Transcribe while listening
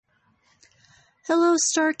Hello,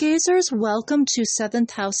 stargazers. Welcome to 7th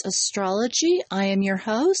House Astrology. I am your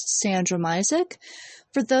host, Sandra Misek.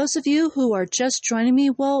 For those of you who are just joining me,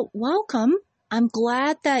 well, welcome. I'm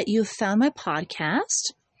glad that you found my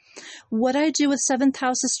podcast. What I do with 7th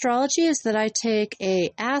House Astrology is that I take a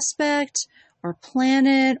aspect or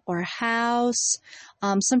planet or house.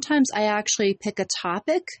 Sometimes I actually pick a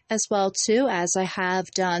topic as well too, as I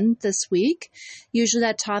have done this week. Usually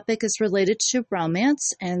that topic is related to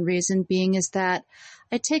romance, and reason being is that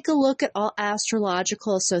I take a look at all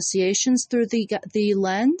astrological associations through the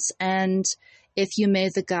lens and, if you may,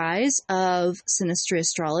 the guise of Synastry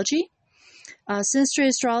astrology. Synastry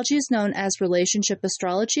astrology is known as relationship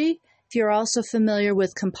astrology. If you're also familiar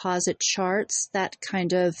with composite charts, that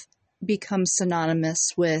kind of becomes synonymous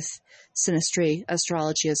with Synastry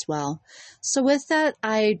astrology as well. So with that,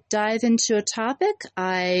 I dive into a topic,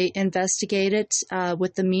 I investigate it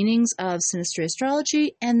with the meanings of Synastry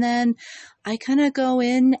astrology, and then I kind of go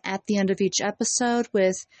in at the end of each episode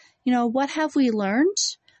with, what have we learned?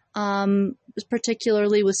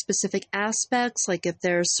 Particularly with specific aspects, like if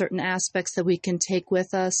there's certain aspects that we can take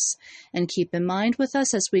with us and keep in mind with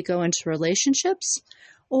us as we go into relationships.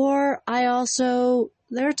 Or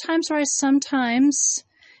there are times where I sometimes,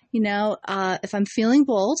 if I'm feeling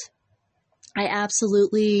bold, I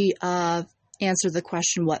absolutely answer the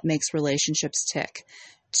question, what makes relationships tick,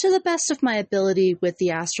 to the best of my ability with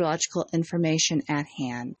the astrological information at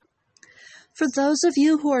hand. For those of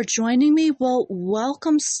you who are joining me, well,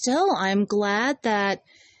 welcome still. I'm glad that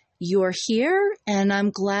you're here, and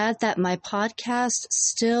I'm glad that my podcast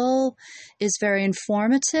still is very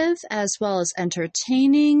informative as well as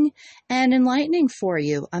entertaining and enlightening for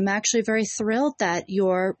you. I'm actually very thrilled that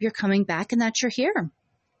you're coming back and that you're here.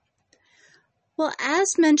 Well, as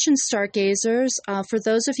mentioned, stargazers, for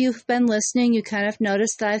those of you who've been listening, you kind of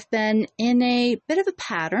noticed that I've been in a bit of a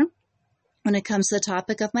pattern when it comes to the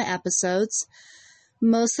topic of my episodes.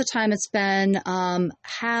 Most of the time it's been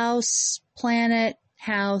house, planet,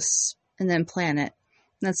 house, and then planet.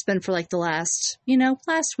 And that's been for like the last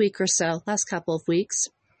week or so, last couple of weeks.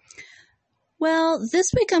 Well, this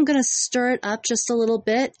week I'm going to stir it up just a little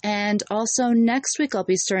bit, and also next week I'll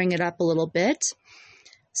be stirring it up a little bit.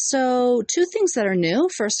 So 2 things that are new.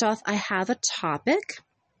 First off, I have a topic.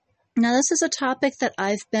 Now, this is a topic that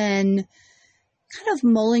I've been kind of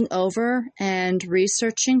mulling over and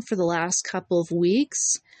researching for the last couple of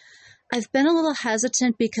weeks. I've been a little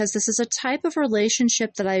hesitant because this is a type of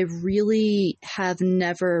relationship that I really have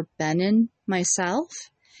never been in myself.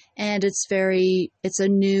 And it's a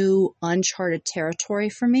new uncharted territory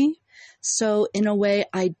for me. So in a way,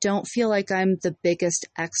 I don't feel like I'm the biggest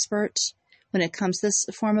expert when it comes to this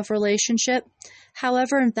form of relationship.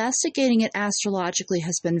 However, investigating it astrologically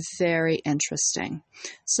has been very interesting.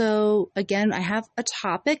 So again, I have a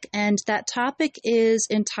topic, and that topic is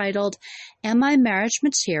entitled, Am I Marriage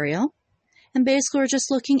Material? And basically, we're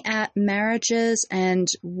just looking at marriages and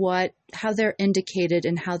how they're indicated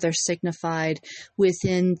and how they're signified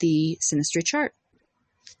within the Synastry chart.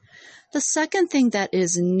 The second thing that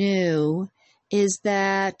is new is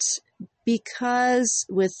that because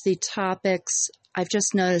with the topics, I've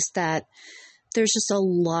just noticed that there's just a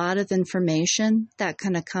lot of information that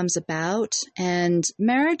kind of comes about, and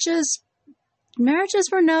marriages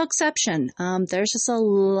were no exception. There's just a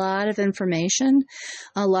lot of information,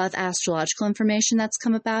 a lot of astrological information that's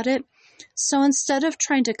come about it. So instead of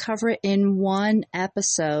trying to cover it in one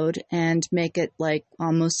episode and make it like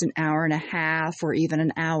almost an hour and a half or even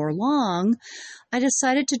an hour long, I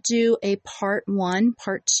decided to do a part 1,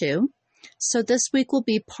 part 2. So this week will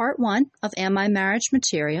be part 1 of Am I Marriage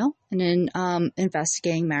Material, and in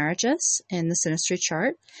investigating marriages in the Synastry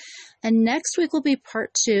chart. And next week will be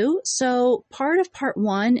part 2. So part of part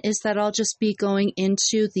 1 is that I'll just be going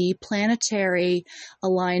into the planetary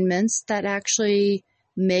alignments that actually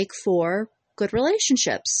make for good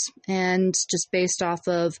relationships, and just based off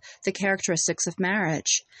of the characteristics of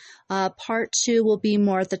marriage. Part 2 will be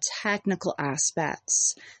more the technical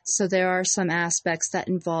aspects. So there are some aspects that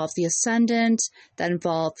involve the ascendant, that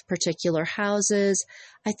involve particular houses.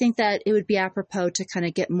 I think that it would be apropos to kind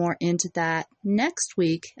of get more into that next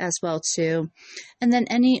week as well too. And then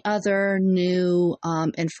any other new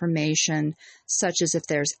information, such as if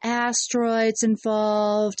there's asteroids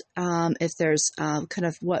involved, if there's kind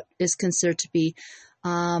of what is considered to be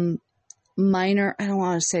minor, I don't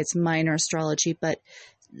want to say it's minor astrology, but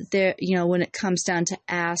there, when it comes down to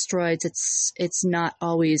asteroids, it's not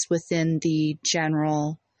always within the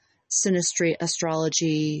general Synastry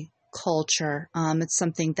astrology culture. It's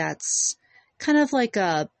something that's kind of like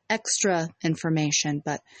a extra information,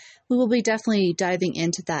 but we will be definitely diving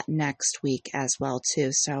into that next week as well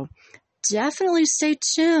too. So definitely stay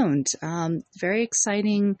tuned. Very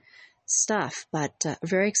exciting stuff, but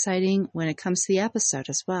very exciting when it comes to the episode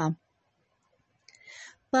as well.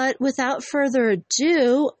 But without further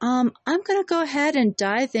ado, I'm going to go ahead and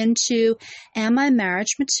dive into Am I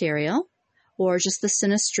Marriage Material, or just the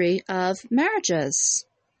synastry of marriages.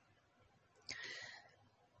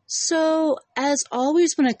 So, as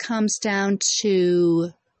always, when it comes down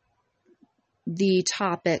to the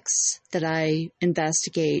topics that I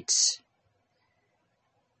investigate,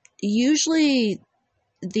 usually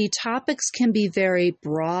the topics can be very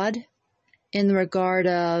broad in the regard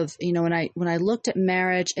of, when I looked at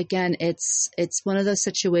marriage, again, it's one of those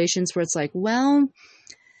situations where it's like, well,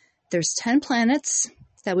 there's 10 planets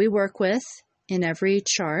that we work with in every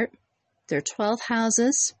chart. There are 12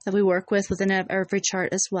 houses that we work with within every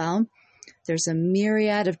chart as well. There's a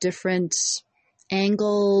myriad of different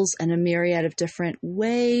angles and a myriad of different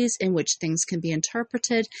ways in which things can be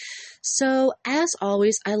interpreted. So as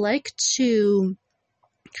always, I like to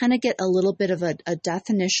kind of get a little bit of a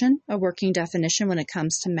definition, a working definition when it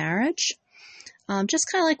comes to marriage. Just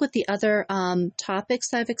kind of like with the other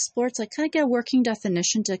topics I've explored, so I kind of get a working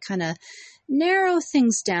definition to kind of narrow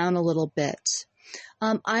things down a little bit.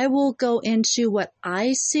 I will go into what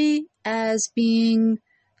I see as being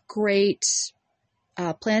great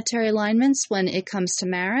planetary alignments when it comes to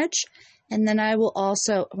marriage. And then I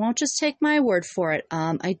won't just take my word for it.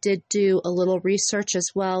 I did do a little research as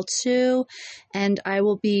well too, and I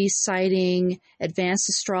will be citing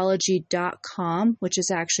advancedastrology.com, which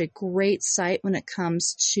is actually a great site when it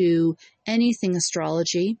comes to anything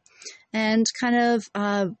astrology, and kind of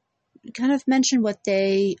mention what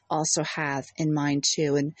they also have in mind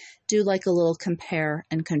too, and do like a little compare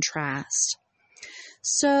and contrast.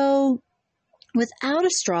 So without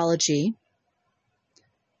astrology,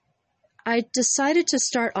 I decided to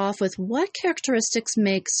start off with what characteristics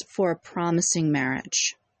makes for a promising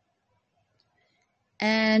marriage.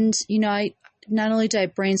 And, I not only did I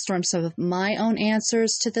brainstorm some of my own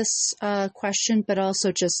answers to this question, but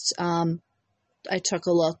also just I took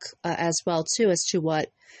a look as well too as to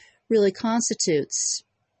what really constitutes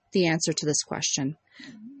the answer to this question.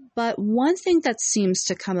 But one thing that seems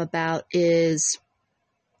to come about is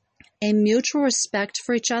a mutual respect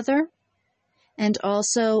for each other, and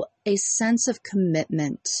also a sense of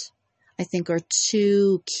commitment, I think, are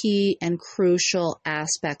two key and crucial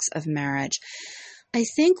aspects of marriage. I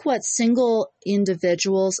think what single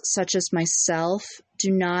individuals such as myself do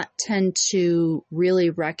not tend to really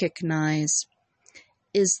recognize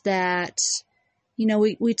is that,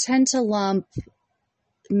 we tend to lump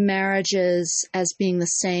marriages as being the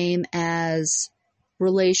same as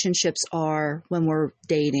relationships are when we're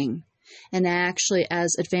dating. And actually,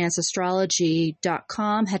 as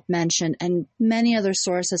advancedastrology.com had mentioned, and many other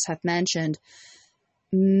sources have mentioned,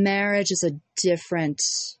 marriage is a different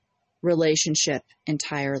relationship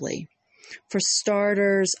entirely. For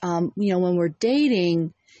starters, when we're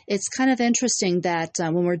dating, it's kind of interesting that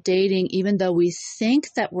when we're dating, even though we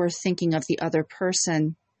think that we're thinking of the other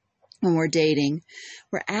person when we're dating,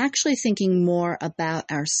 we're actually thinking more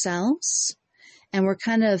about ourselves. And we're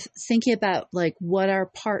kind of thinking about like what our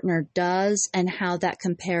partner does and how that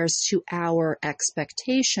compares to our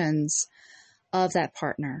expectations of that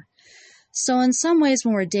partner. So in some ways,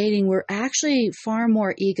 when we're dating, we're actually far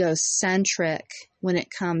more egocentric when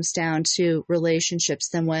it comes down to relationships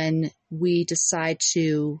than when we decide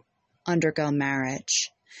to undergo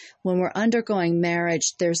marriage. When we're undergoing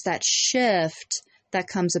marriage, there's that shift that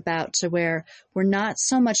comes about to where we're not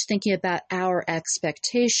so much thinking about our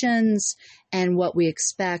expectations and what we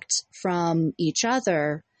expect from each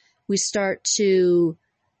other. We start to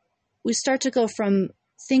go from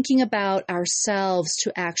thinking about ourselves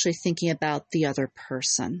to actually thinking about the other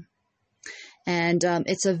person. And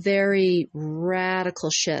it's a very radical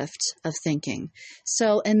shift of thinking.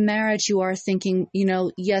 So in marriage, you are thinking,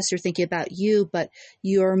 yes, you're thinking about you, but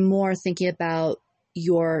you're more thinking about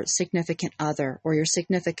your significant other, or your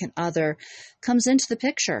significant other comes into the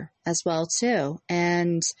picture as well too.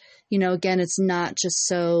 And, again, it's not just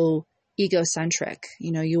so egocentric.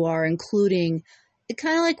 You are including,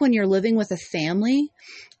 kind of like when you're living with a family,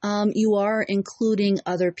 you are including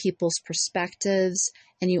other people's perspectives,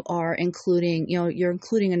 and you are including, you're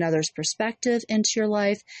including another's perspective into your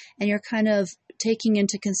life, and you're kind of taking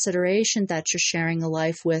into consideration that you're sharing a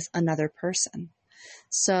life with another person.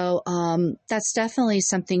 So that's definitely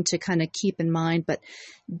something to kind of keep in mind, but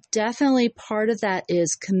definitely part of that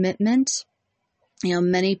is commitment.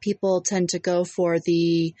 Many people tend to go for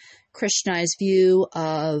the Christianized view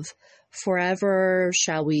of forever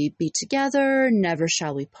shall we be together, never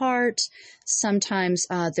shall we part. Sometimes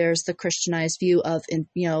there's the Christianized view of,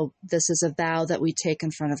 this is a vow that we take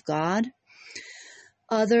in front of God.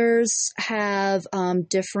 Others have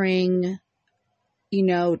differing,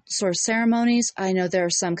 sort of ceremonies. I know there are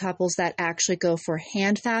some couples that actually go for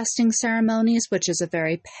hand fasting ceremonies, which is a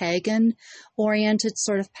very pagan-oriented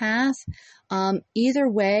sort of path. Either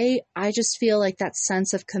way, I just feel like that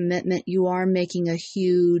sense of commitment, you are making a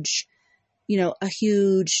huge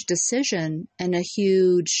decision and a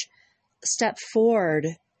huge step forward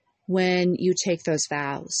when you take those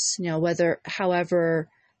vows, however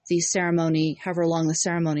long the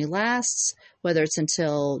ceremony lasts, whether it's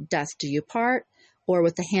until death do you part, or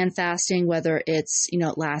with the hand fasting, whether it's,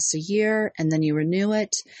 it lasts a year and then you renew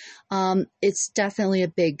it. It's definitely a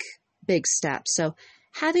big, big step. So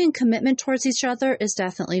having commitment towards each other is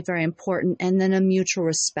definitely very important. And then a mutual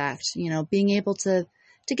respect, being able to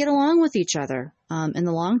get along with each other in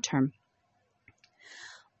the long term.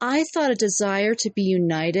 I thought a desire to be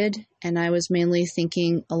united, and I was mainly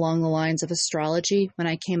thinking along the lines of astrology when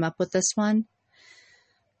I came up with this one.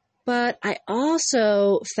 But I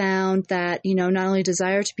also found that, not only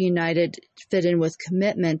desire to be united fit in with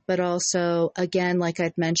commitment, but also, again, like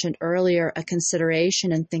I'd mentioned earlier, a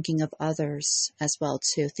consideration and thinking of others as well,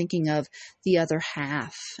 too, thinking of the other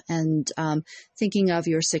half and thinking of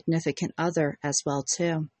your significant other as well,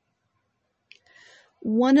 too.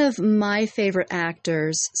 One of my favorite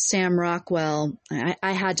actors, Sam Rockwell,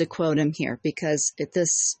 I had to quote him here because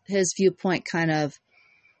his viewpoint kind of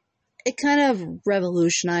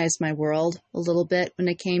revolutionized my world a little bit when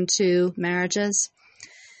it came to marriages.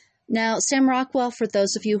 Now, Sam Rockwell, for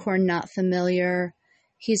those of you who are not familiar,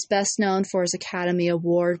 he's best known for his Academy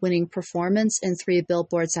Award-winning performance in 3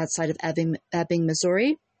 Billboards Outside of Ebbing,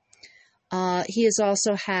 Missouri. He has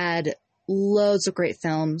also had loads of great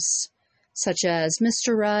films, such as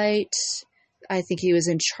Mr. Right. I think he was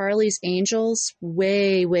in Charlie's Angels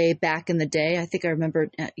way, way back in the day. I think I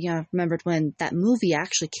remembered when that movie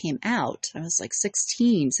actually came out. I was like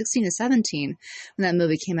 16 to 17 when that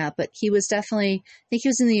movie came out. But he was definitely, I think he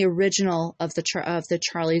was in the original of the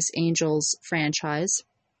Charlie's Angels franchise.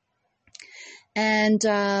 And,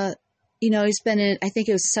 he's been in, I think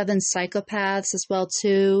it was 7 Psychopaths as well,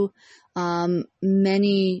 too.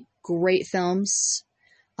 Many great films.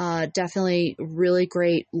 Definitely really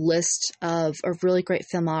great list of really great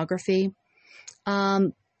filmography.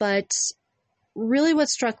 But really what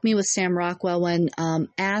struck me with Sam Rockwell when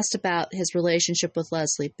asked about his relationship with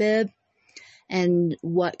Leslie Bibb and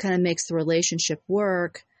what kind of makes the relationship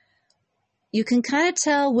work, you can kind of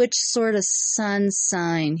tell which sort of sun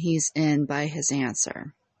sign he's in by his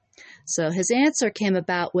answer. So his answer came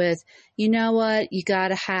about with, you know what, you got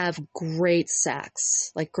to have great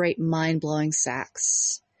sex, like great mind-blowing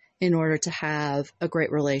sex, in order to have a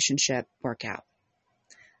great relationship work out.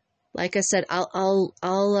 Like I said, I'll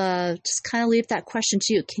just kind of leave that question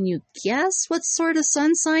to you. Can you guess what sort of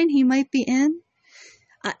sun sign he might be in?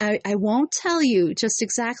 I won't tell you just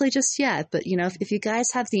yet, but if you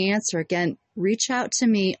guys have the answer, again, reach out to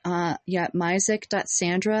me at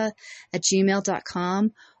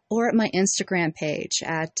misek.sandra@gmail.com or at my Instagram page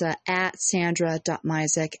at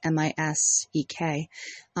sandra.misek, MISEK,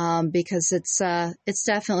 because it's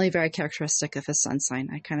definitely very characteristic of his sun sign.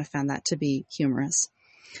 I kind of found that to be humorous.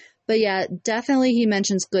 But yeah, definitely he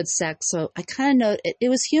mentions good sex, so I kind of noted, it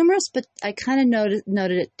was humorous, but I kind of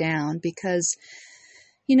noted it down because,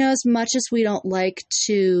 as much as we don't like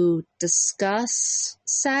to discuss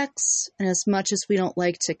sex and as much as we don't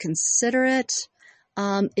like to consider it,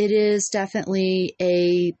 it is definitely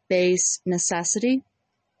a base necessity.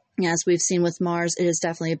 As we've seen with Mars, it is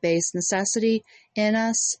definitely a base necessity in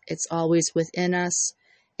us. It's always within us.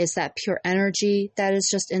 It's that pure energy that is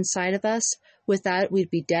just inside of us. Without it, we'd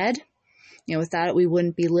be dead. Without it, we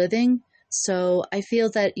wouldn't be living. So I feel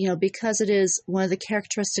that, because it is one of the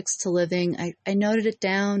characteristics to living, I noted it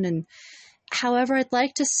down. And however, I'd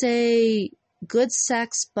like to say good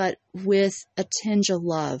sex, but with a tinge of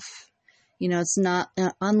love. It's not,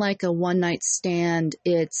 unlike a one-night stand,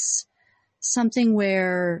 it's something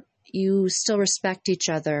where you still respect each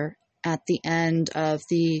other at the end of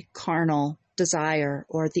the carnal desire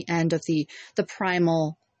or at the end of the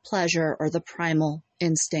primal pleasure or the primal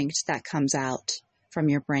instinct that comes out from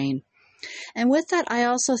your brain. And with that, I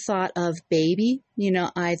also thought of baby,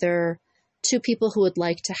 either 2 people who would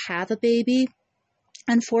like to have a baby.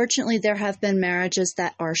 Unfortunately, there have been marriages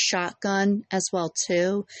that are shotgun as well,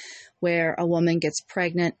 too, where a woman gets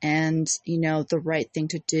pregnant and, the right thing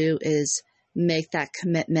to do is make that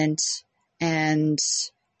commitment and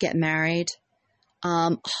get married.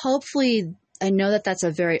 Hopefully I know that that's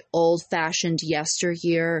a very old-fashioned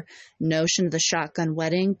yesteryear notion of the shotgun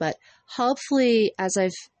wedding, but hopefully, I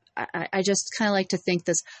just kind of like to think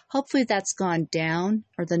this, hopefully that's gone down,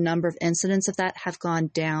 or the number of incidents of that have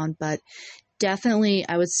gone down, but definitely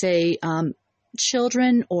I would say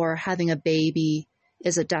children or having a baby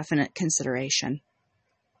is a definite consideration.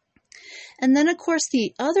 And then, of course,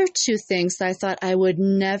 the other two things that I thought I would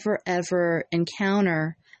never, ever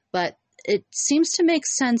encounter, but it seems to make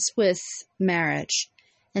sense with marriage,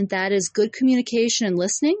 and that is good communication and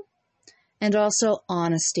listening, and also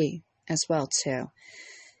honesty as well, too.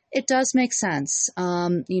 It does make sense.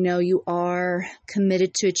 You are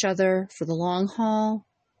committed to each other for the long haul.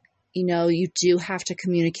 You do have to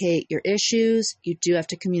communicate your issues. You do have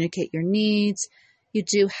to communicate your needs. You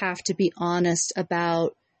do have to be honest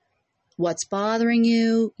about what's bothering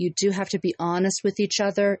you. You do have to be honest with each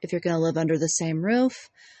other if you're going to live under the same roof.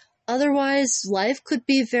 Otherwise, life could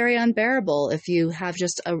be very unbearable if you have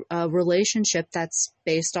just a relationship that's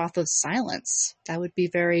based off of silence. That would be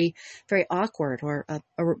very, very awkward, or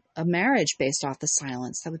a marriage based off of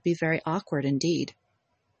silence. That would be very awkward indeed.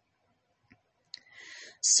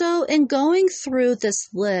 So in going through this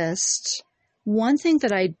list, one thing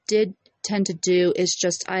that I did tend to do is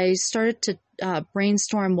I started to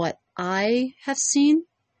brainstorm what I have seen,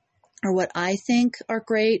 or what I think are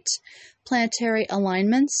great planetary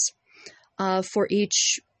alignments for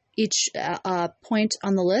each point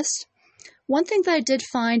on the list. One thing that I did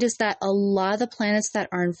find is that a lot of the planets that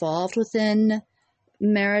are involved within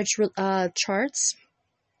marriage charts,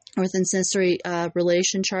 or within Synastry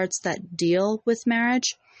relation charts that deal with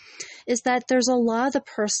marriage, is that there's a lot of the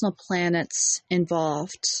personal planets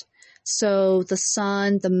involved. So the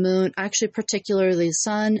sun, the moon, actually particularly the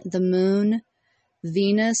sun, the moon,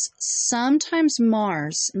 Venus, sometimes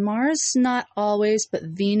Mars. Mars not always, but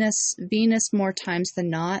Venus more times than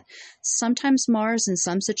not. Sometimes Mars in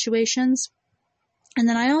some situations. And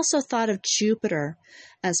then I also thought of Jupiter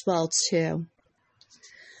as well too.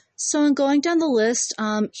 So in going down the list,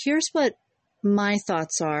 here's what my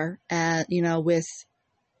thoughts are, with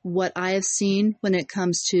what I have seen when it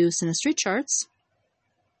comes to Synastry charts.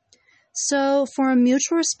 So for a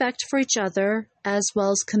mutual respect for each other, as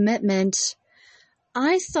well as commitment,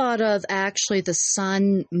 I thought of actually the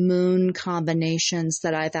sun-moon combinations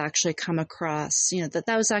that I've actually come across.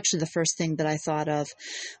 That was actually the first thing that I thought of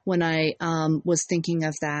when I was thinking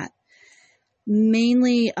of that.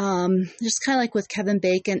 Mainly, just kind of like with Kevin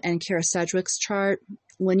Bacon and Kira Sedgwick's chart,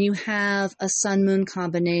 when you have a sun-moon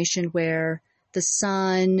combination where the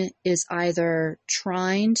sun is either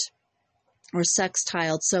trined or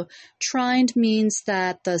sextiled. So trined means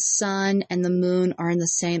that the sun and the moon are in the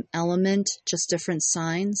same element, just different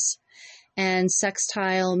signs. And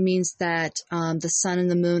sextile means that the sun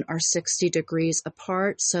and the moon are 60 degrees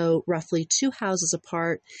apart, so roughly 2 houses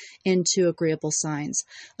apart in 2 agreeable signs.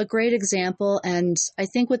 A great example, and I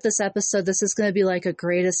think with this episode, this is going to be like a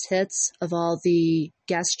greatest hits of all the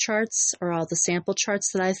guest charts, or all the sample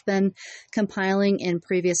charts that I've been compiling in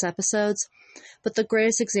previous episodes. But the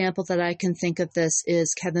greatest example that I can think of this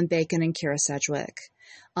is Kevin Bacon and Kira Sedgwick.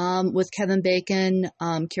 With Kevin Bacon,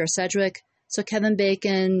 Kira Sedgwick, so Kevin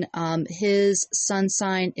Bacon, his sun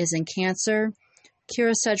sign is in Cancer.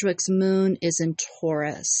 Kira Sedgwick's moon is in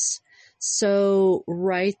Taurus. So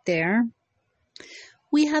right there,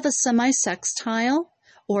 we have a semi-sextile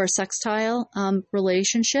or sextile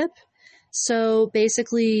relationship. So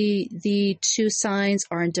basically, the 2 signs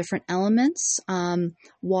are in different elements,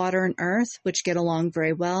 water and earth, which get along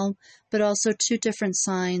very well, but also 2 different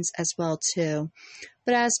signs as well too.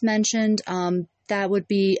 But as mentioned, that would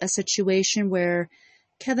be a situation where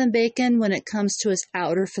Kevin Bacon, when it comes to his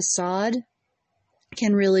outer facade,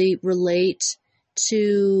 can really relate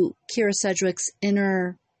to Kira Sedgwick's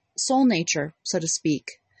inner soul nature, so to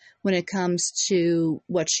speak, when it comes to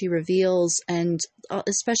what she reveals, and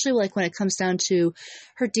especially like when it comes down to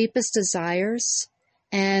her deepest desires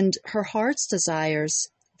and her heart's desires.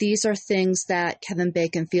 These are things that Kevin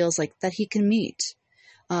Bacon feels like that he can meet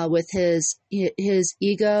with his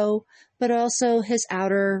ego, but also his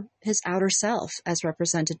outer self as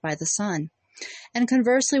represented by the sun. And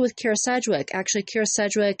conversely with Kira Sedgwick, actually Kira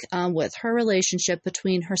Sedgwick, with her relationship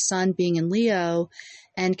between her sun being in Leo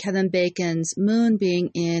and Kevin Bacon's moon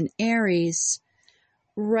being in Aries,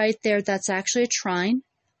 right there, that's actually a trine.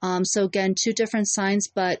 So again, 2 different signs,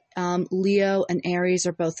 but Leo and Aries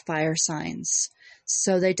are both fire signs.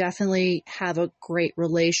 So they definitely have a great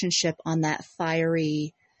relationship on that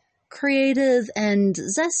fiery, creative, and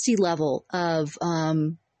zesty level of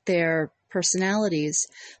their personalities.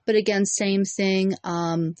 But again, same thing.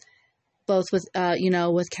 both with,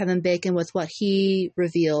 with Kevin Bacon, with what he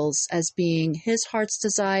reveals as being his heart's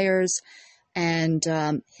desires and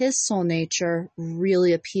his soul nature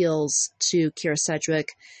really appeals to Kira Sedgwick.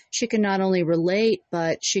 She can not only relate,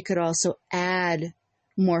 but she could also add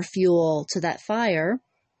more fuel to that fire.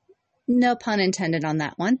 No pun intended on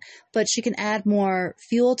that one, but she can add more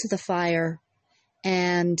fuel to the fire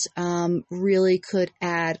and really could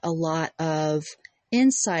add a lot of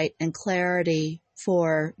insight and clarity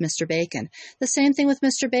for Mr. Bacon. The same thing with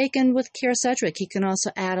Mr. Bacon with Kira Sedgwick. He can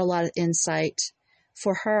also add a lot of insight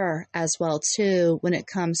for her as well, too, when it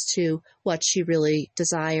comes to what she really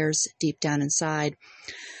desires deep down inside.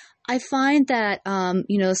 I find that,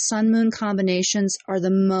 sun-moon combinations are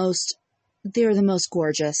the most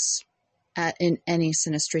gorgeous in any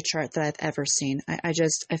Synastry chart that I've ever seen.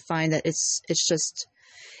 I find that it's just,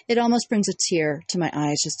 it almost brings a tear to my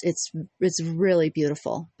eyes. It's really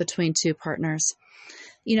beautiful between two partners,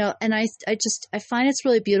 and I find it's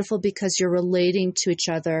really beautiful because you're relating to each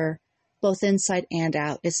other both inside and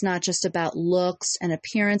out. It's not just about looks and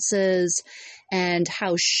appearances and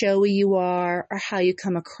how showy you are or how you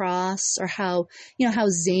come across or how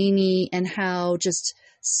zany and how just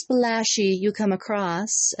splashy you come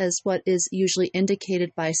across as what is usually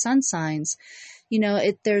indicated by sun signs.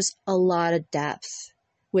 There's a lot of depth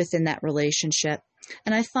within that relationship.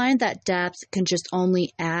 And I find that depth can just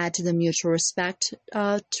only add to the mutual respect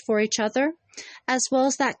for each other, as well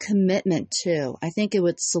as that commitment too. I think it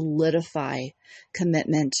would solidify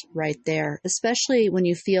commitment right there, especially when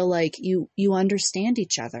you feel like you understand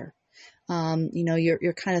each other.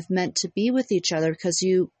 You're kind of meant to be with each other because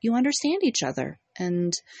you understand each other.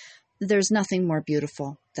 And there's nothing more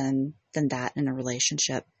beautiful than that in a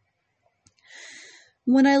relationship.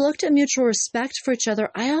 When I looked at mutual respect for each other,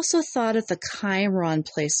 I also thought of the Chiron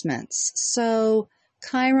placements. So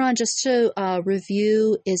Chiron, just to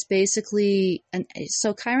review, is basically,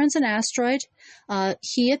 so Chiron's an asteroid.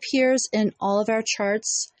 He appears in all of our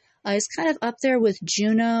charts. He's kind of up there with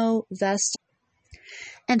Juno, Vesta,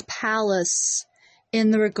 and Pallas in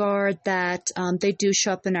the regard that they do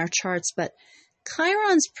show up in our charts, but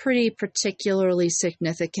Chiron's pretty particularly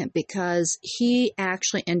significant because he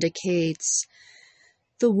actually indicates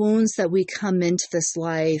the wounds that we come into this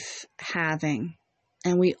life having,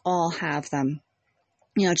 and we all have them.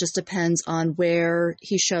 It just depends on where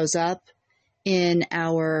he shows up in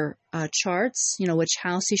our charts, which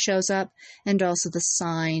house he shows up, and also the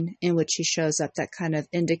sign in which he shows up that kind of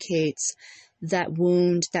indicates that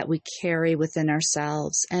wound that we carry within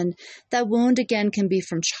ourselves. And that wound, again, can be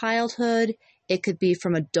from childhood. It could be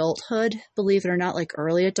from adulthood, believe it or not, like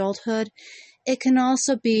early adulthood. It can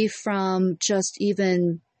also be from just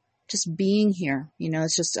being here.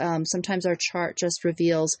 It's just sometimes our chart just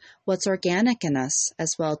reveals what's organic in us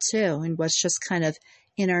as well, too, and what's just kind of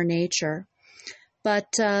in our nature. But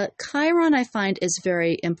Chiron, I find, is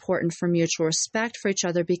very important for mutual respect for each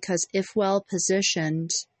other because if well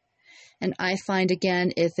positioned, and I find,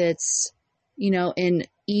 again, if it's, in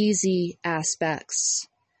easy aspects,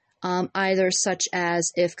 either such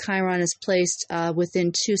as if Chiron is placed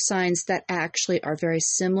within two signs that actually are very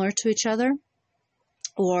similar to each other,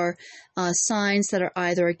 or signs that are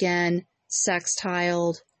either, again,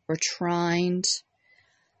 sextiled or trined.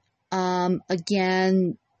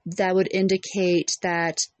 Again, that would indicate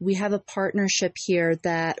that we have a partnership here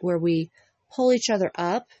where we pull each other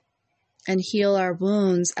up and heal our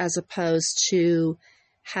wounds, as opposed to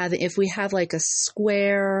if we have like a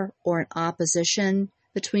square or an opposition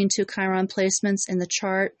between two Chiron placements in the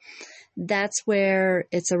chart, that's where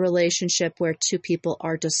it's a relationship where two people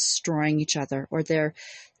are destroying each other, or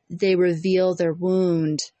they reveal their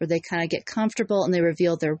wound, or they kind of get comfortable and they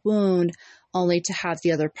reveal their wound only to have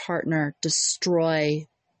the other partner destroy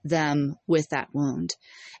them with that wound.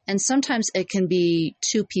 And sometimes it can be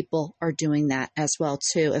two people are doing that as well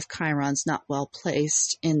too, if Chiron's not well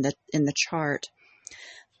placed in the chart.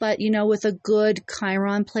 But with a good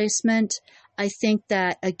Chiron placement, I think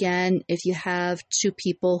that, again, if you have two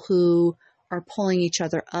people who are pulling each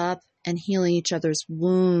other up and healing each other's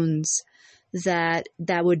wounds, that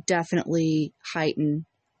would definitely heighten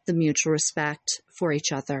the mutual respect for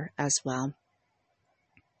each other as well.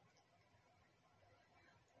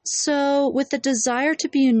 So with the desire to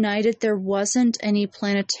be united, there wasn't any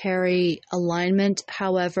planetary alignment.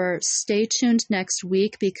 However, stay tuned next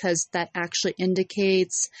week because that actually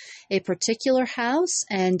indicates a particular house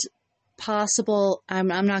and possible, I'm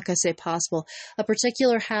not going to say possible, a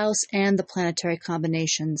particular house and the planetary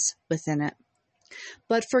combinations within it.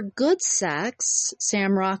 But for good sex,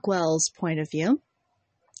 Sam Rockwell's point of view,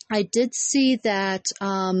 I did see that,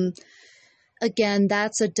 again,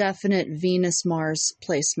 that's a definite Venus-Mars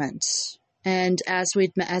placement. And as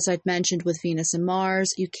I'd mentioned with Venus and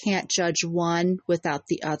Mars, you can't judge one without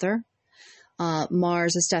the other.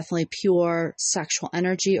 Mars is definitely pure sexual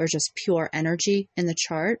energy or just pure energy in the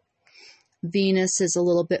chart. Venus is a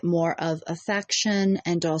little bit more of affection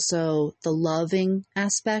and also the loving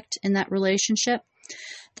aspect in that relationship.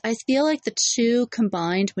 I feel like the two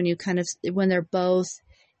combined, when they're both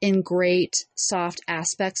in great soft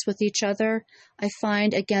aspects with each other, I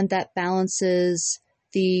find again that balances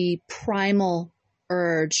the primal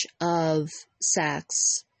urge of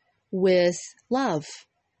sex with love.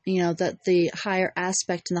 That the higher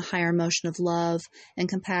aspect and the higher emotion of love and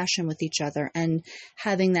compassion with each other, and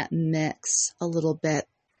having that mix a little bit.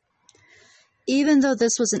 Even though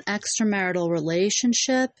this was an extramarital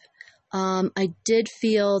relationship, I did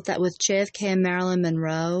feel that with JFK and Marilyn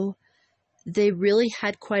Monroe, they really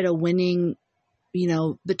had quite a winning,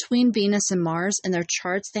 between Venus and Mars in their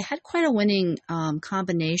charts, they had quite a winning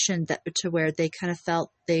combination to where they kind of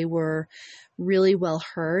felt they were really well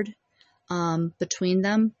heard. Between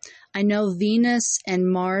them. I know Venus and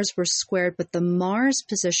Mars were squared, but the Mars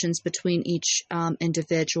positions between each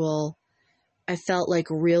individual, I felt like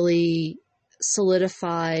really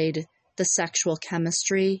solidified the sexual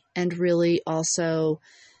chemistry, and really also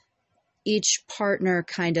each partner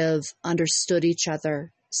kind of understood each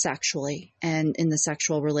other sexually and in the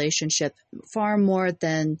sexual relationship far more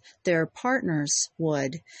than their partners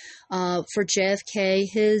would. For JFK,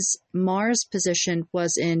 his Mars position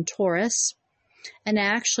was in Taurus, and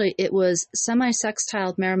actually it was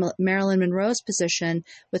semi-sextiled Marilyn Monroe's position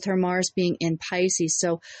with her Mars being in Pisces.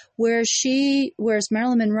 So whereas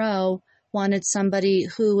Marilyn Monroe wanted somebody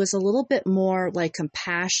who was a little bit more like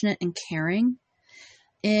compassionate and caring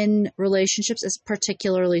in relationships, as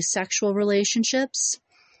particularly sexual relationships,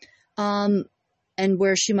 and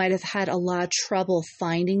where she might have had a lot of trouble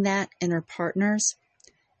finding that in her partners,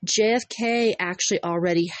 JFK actually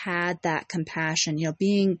already had that compassion,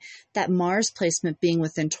 being that Mars placement being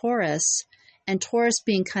within Taurus, and Taurus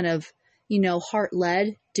being kind of,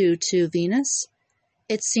 heart-led due to Venus.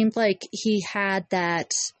 It seemed like he had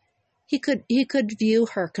that, he could view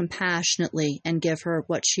her compassionately and give her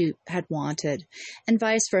what she had wanted, and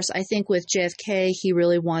vice versa. I think with JFK, he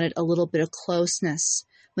really wanted a little bit of closeness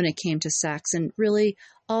when it came to sex, and really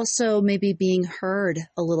also maybe being heard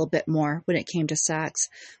a little bit more when it came to sex,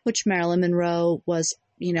 which Marilyn Monroe was,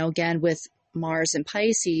 again, with Mars and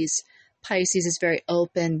Pisces. Pisces is very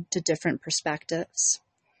open to different perspectives.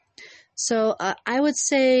 So I would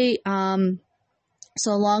say,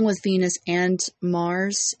 so along with Venus and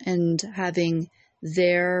Mars and having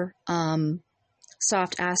their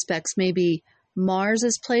soft aspects, maybe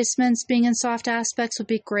Mars's placements being in soft aspects would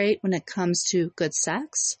be great when it comes to good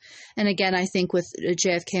sex. And again, I think with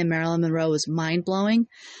JFK and Marilyn Monroe was mind-blowing,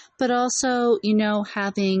 but also,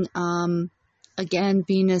 having, again,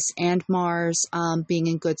 Venus and Mars being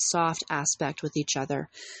in good soft aspect with each other.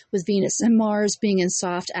 With Venus and Mars being in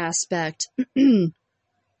soft aspect,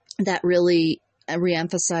 that really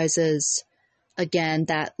reemphasizes, again,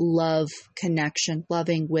 that love connection,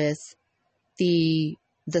 loving with the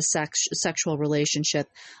sexual relationship.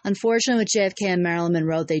 Unfortunately, with JFK and Marilyn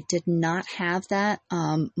Monroe, they did not have that.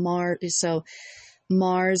 Mars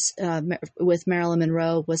with Marilyn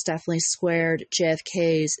Monroe was definitely squared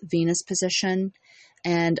JFK's Venus position.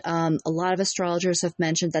 And a lot of astrologers have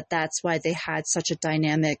mentioned that that's why they had such a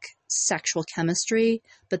dynamic sexual chemistry,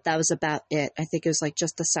 but that was about it. I think it was like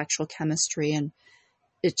just the sexual chemistry, and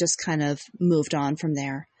it just kind of moved on from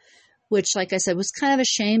there. Which, like I said, was kind of a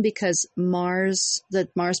shame because the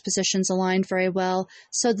Mars positions aligned very well,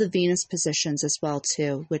 so the Venus positions as well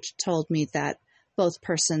too, which told me that both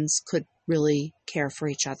persons could really care for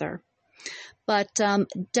each other. But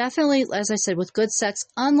definitely, as I said, with good sex,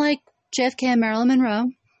 unlike JFK and Marilyn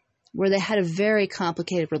Monroe, where they had a very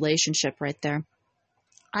complicated relationship right there,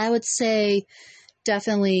 I would say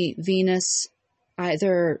definitely Venus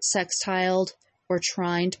either sextiled or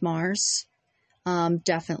trined Mars.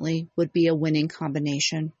 Definitely would be a winning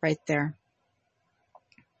combination right there.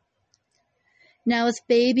 Now with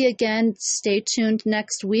baby, again, stay tuned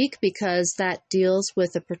next week because that deals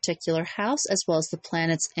with a particular house as well as the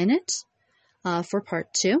planets in it for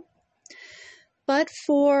part 2. But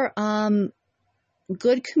for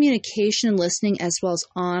good communication and listening as well as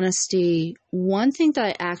honesty, one thing that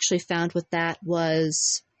I actually found with that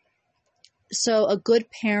was, so a good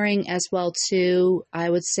pairing as well too, I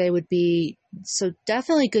would say would be, so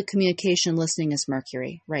definitely good communication listening is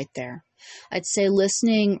Mercury right there. I'd say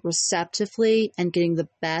listening receptively and getting the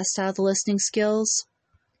best out of the listening skills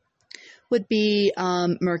would be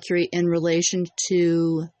Mercury in relation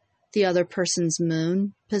to the other person's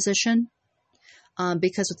moon position.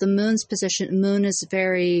 because with the moon's position, moon is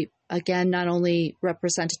very, again, not only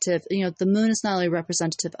representative, the moon is not only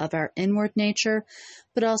representative of our inward nature,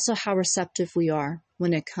 but also how receptive we are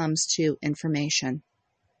when it comes to information.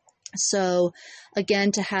 So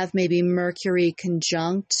again, to have maybe Mercury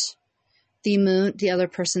conjunct the moon, the other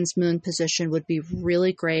person's moon position would be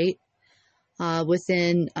really great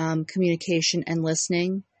within communication and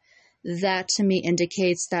listening. That to me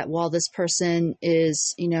indicates that while this person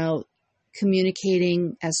is,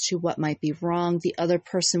 communicating as to what might be wrong, the other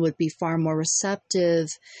person would be far more receptive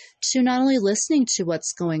to not only listening to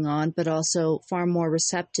what's going on, but also far more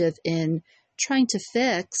receptive in trying to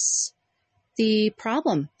fix the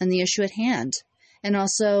problem and the issue at hand. And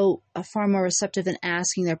also far more receptive in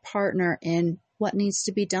asking their partner in what needs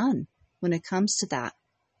to be done when it comes to that.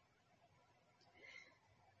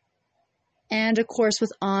 And of course,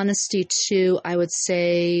 with honesty too, I would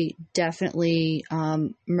say definitely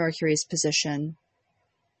Mercury's position.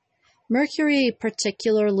 Mercury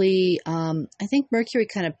particularly, I think Mercury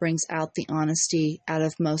kind of brings out the honesty out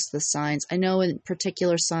of most of the signs. I know in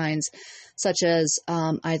particular signs such as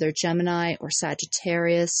either Gemini or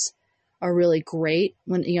Sagittarius are really great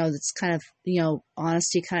when, it's kind of,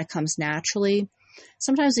 honesty kind of comes naturally.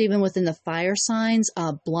 Sometimes even within the fire signs,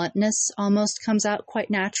 bluntness almost comes out quite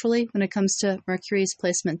naturally when it comes to Mercury's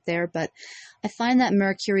placement there. But I find that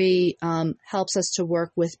Mercury helps us to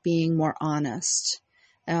work with being more honest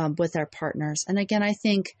with our partners. And again, I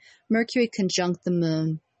think Mercury conjunct the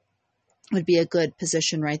moon would be a good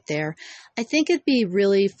position right there. I think it'd be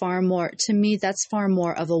really far more, to me, that's far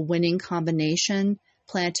more of a winning combination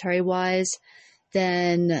planetary-wise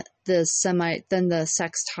than the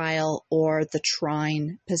sextile or the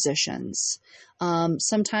trine positions.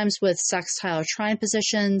 Sometimes with sextile or trine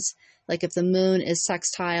positions, like if the moon is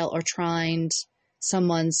sextile or trined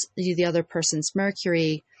the other person's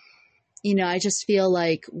Mercury, I just feel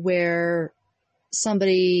like where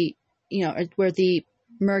somebody, where the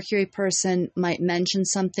Mercury person might mention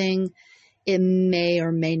something, it may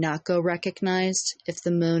or may not go recognized if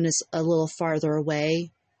the moon is a little farther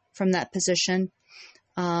away from that position.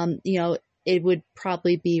 It would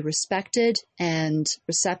probably be respected and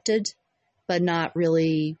recepted, but not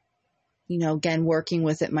really, again, working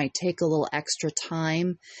with it might take a little extra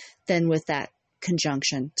time than with that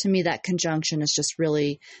conjunction. To me, that conjunction is just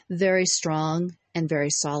really very strong and very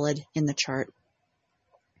solid in the chart.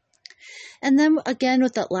 And then again,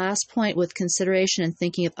 with that last point with consideration and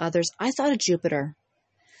thinking of others, I thought of Jupiter.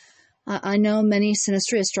 I know many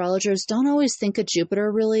Synastry astrologers don't always think of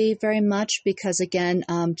Jupiter really very much because, again,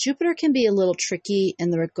 Jupiter can be a little tricky in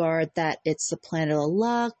the regard that it's the planet of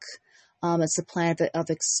luck, it's the planet of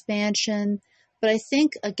expansion. But I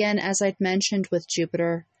think, again, as I'd mentioned with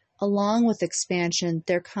Jupiter, along with expansion,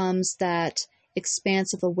 there comes that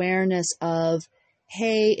expansive awareness of,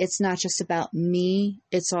 hey, it's not just about me,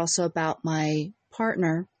 it's also about my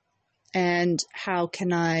partner, and how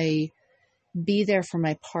can I be there for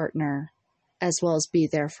my partner as well as be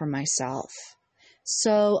there for myself.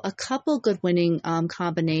 So a couple good winning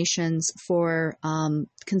combinations for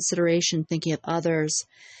consideration, thinking of others.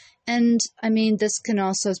 And I mean, this can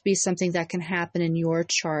also be something that can happen in your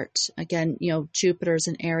chart. Again, Jupiter is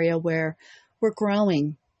an area where we're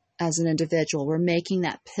growing as an individual. We're making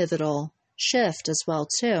that pivotal shift as well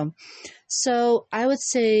too. So I would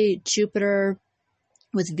say Jupiter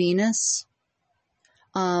with Venus,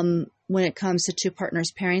 when it comes to two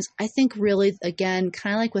partners pairings, I think really, again,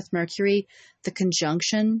 kind of like with Mercury, the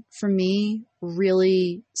conjunction for me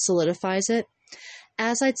really solidifies it.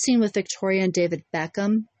 As I'd seen with Victoria and David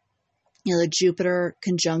Beckham, the Jupiter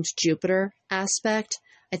conjunct Jupiter aspect,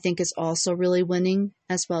 I think is also really winning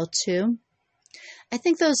as well too. I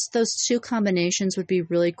think those two combinations would be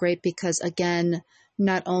really great because, again,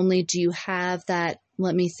 not only do you have that,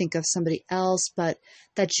 let me think of somebody else, but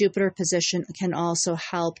that Jupiter position can also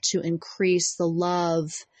help to increase the love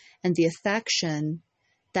and the affection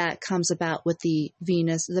that comes about with the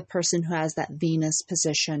Venus, the person who has that Venus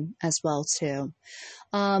position as well too.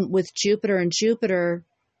 With Jupiter and Jupiter,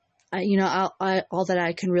 all that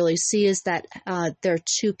I can really see is that there are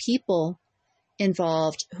two people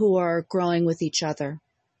involved who are growing with each other.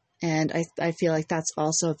 And I feel like that's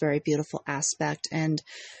also a very beautiful aspect and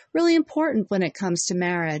really important when it comes to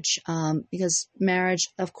marriage, because marriage,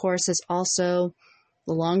 of course, is also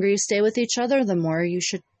the longer you stay with each other, the more you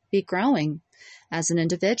should be growing as an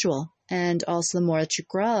individual, and also the more that you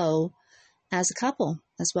grow as a couple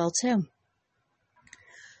as well, too.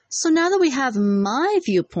 So now that we have my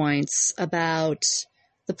viewpoints about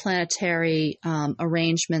the planetary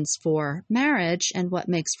arrangements for marriage and what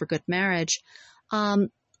makes for good marriage,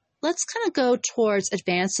 let's kind of go towards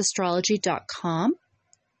advancedastrology.com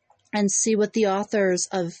and see what the authors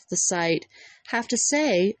of the site have to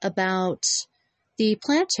say about the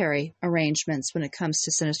planetary arrangements when it comes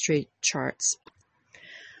to Synastry charts.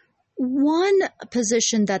 One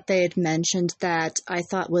position that they had mentioned that I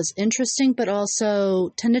thought was interesting but also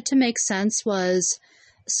tended to make sense was,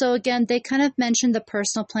 so again, they kind of mentioned the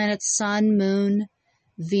personal planets Sun, Moon,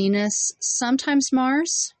 Venus, sometimes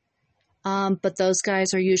Mars, but those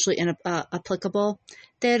guys are usually applicable.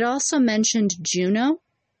 They had also mentioned Juno,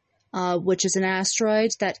 which is an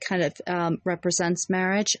asteroid that kind of represents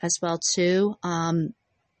marriage as well too, and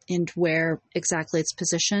where exactly it's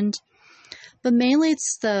positioned. But mainly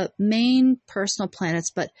it's the main personal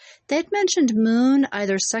planets. But they'd mentioned Moon,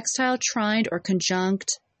 either sextile, trined, or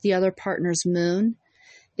conjunct the other partner's moon,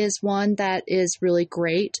 is one that is really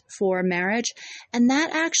great for marriage. And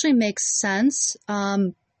that actually makes sense.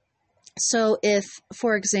 So if,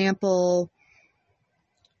 for example,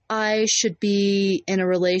 I should be in a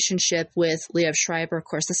relationship with Liev Schreiber, of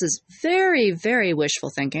course, this is very, very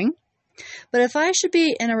wishful thinking. But if I should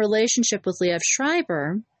be in a relationship with Liev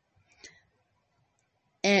Schreiber,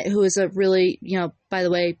 who is a really, by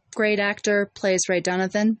the way, great actor, plays Ray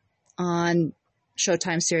Donovan on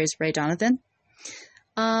Showtime series Ray Donovan.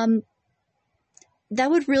 That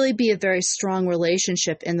would really be a very strong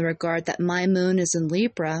relationship in the regard that my moon is in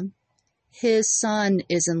Libra, his sun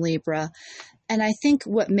is in Libra. And I think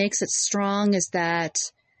what makes it strong is that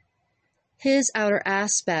his outer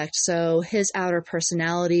aspect, so his outer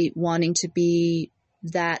personality wanting to be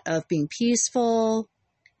that of being peaceful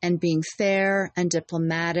and being fair and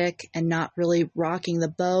diplomatic and not really rocking the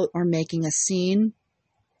boat or making a scene,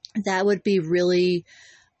 that would be really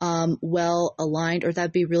well aligned, or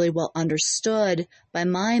that'd be really well understood by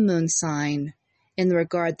my moon sign in the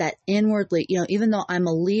regard that inwardly, even though I'm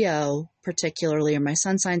a Leo particularly, or my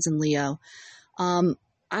sun sign's in Leo,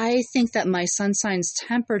 I think that my sun sign's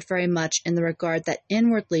tempered very much in the regard that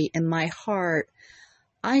inwardly in my heart,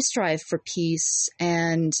 I strive for peace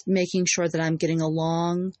and making sure that I'm getting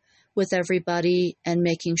along with everybody and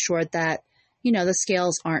making sure that, the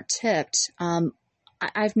scales aren't tipped.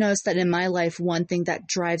 I've noticed that in my life, one thing that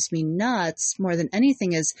drives me nuts more than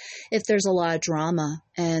anything is if there's a lot of drama,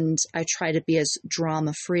 and I try to be as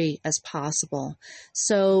drama-free as possible.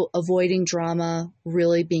 So avoiding drama,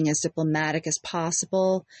 really being as diplomatic as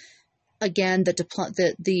possible. Again,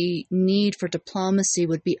 the need for diplomacy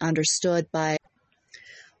would be understood by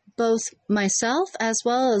both myself as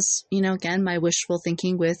well as, again, my wishful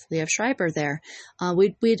thinking with Liev Schreiber there.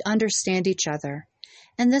 We'd understand each other.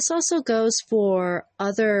 And this also goes for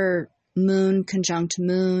other moon conjunct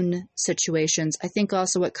moon situations. I think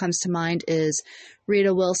also what comes to mind is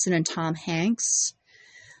Rita Wilson and Tom Hanks.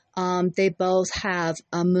 They both have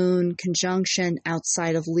a moon conjunction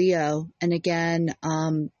outside of Leo. And again,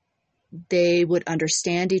 they would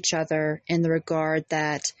understand each other in the regard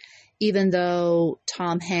that even though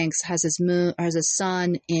Tom Hanks has his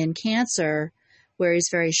sun in Cancer, where he's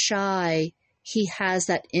very shy, he has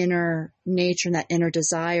that inner nature and that inner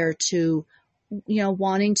desire to,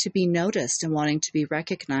 wanting to be noticed and wanting to be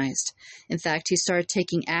recognized. In fact, he started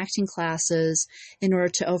taking acting classes in order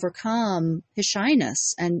to overcome his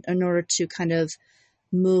shyness and in order to kind of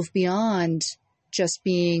move beyond just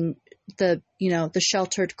being the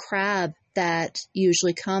sheltered crab that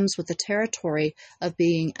usually comes with the territory of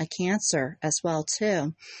being a Cancer as well,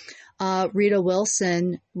 too. Rita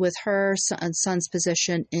Wilson, with her son's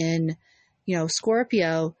position in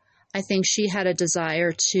Scorpio, I think she had a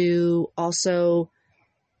desire to also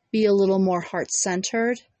be a little more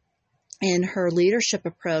heart-centered in her leadership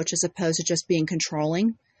approach as opposed to just being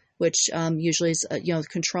controlling, which usually is,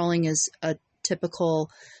 controlling is a typical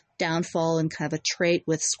downfall and kind of a trait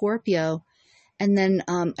with Scorpio. And then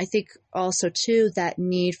I think also, too, that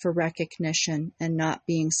need for recognition and not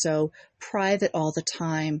being so private all the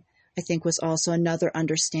time, I think was also another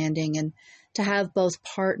understanding. And to have both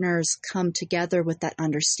partners come together with that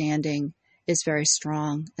understanding is very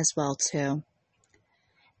strong as well, too.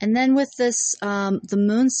 And then with this, the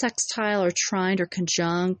moon sextile or trined or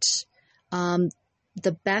conjunct,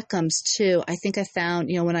 the Beckhams, too. I think I found,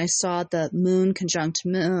 when I saw the moon conjunct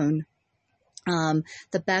moon, the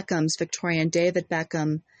Beckhams, Victoria and David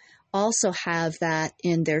Beckham, also have that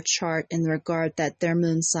in their chart in the regard that their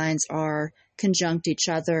moon signs are conjunct each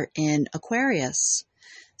other in Aquarius.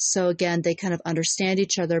 So again, they kind of understand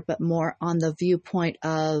each other, but more on the viewpoint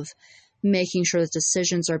of making sure that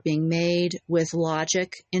decisions are being made with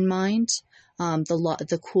logic in mind,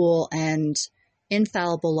 the cool and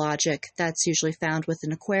infallible logic that's usually found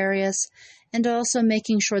within Aquarius, and also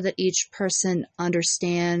making sure that each person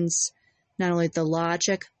understands not only the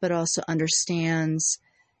logic, but also understands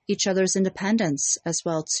each other's independence as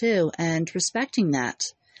well too, and respecting that.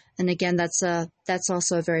 And again, that's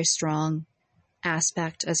also a very strong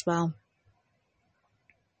aspect as well.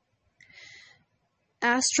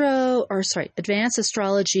 Advanced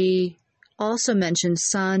astrology also mentions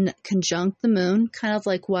Sun conjunct the Moon, kind of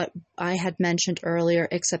like what I had mentioned earlier,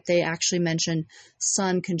 except they actually mention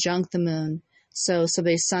Sun conjunct the Moon. So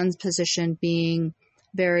somebody's Sun's position being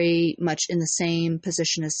very much in the same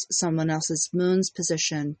position as someone else's Moon's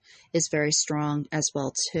position is very strong as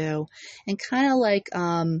well too. And kind of like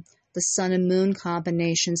the Sun and Moon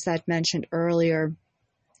combinations that I mentioned earlier,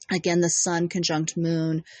 again, the Sun conjunct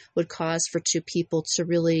Moon would cause for two people to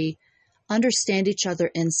really understand each other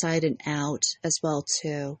inside and out as well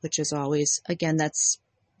too, which is always, again, that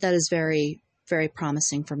is very, very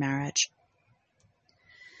promising for marriage.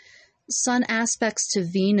 Sun aspects to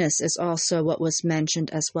Venus is also what was mentioned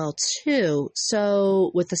as well too.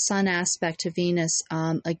 So with the Sun aspect to Venus,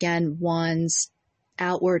 again, one's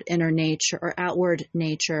outward inner nature or outward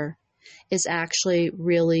nature is actually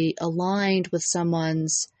really aligned with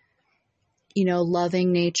someone's,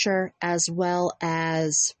 loving nature as well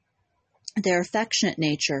as their affectionate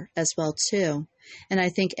nature as well too. And I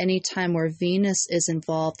think any time where Venus is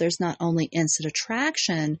involved, there's not only instant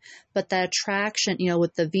attraction, but that attraction,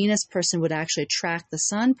 with the Venus person would actually attract the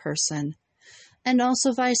Sun person. And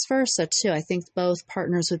also vice versa too. I think both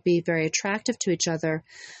partners would be very attractive to each other.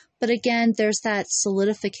 But again, there's that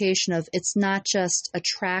solidification of it's not just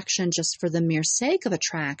attraction just for the mere sake of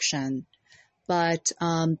attraction, but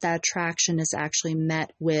that attraction is actually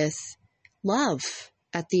met with love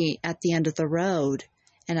at the end of the road.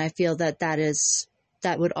 And I feel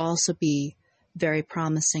that would also be very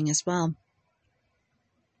promising as well.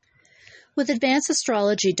 With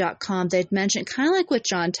advancedastrology.com, they'd mentioned, kind of like with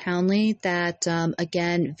John Townley, that,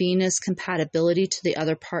 again, Venus compatibility to the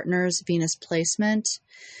other partner's Venus placement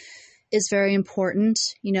is very important.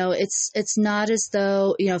 It's not as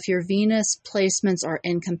though, if your Venus placements are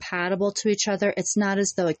incompatible to each other, it's not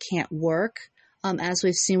as though it can't work. As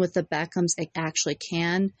we've seen with the Beckhams, it actually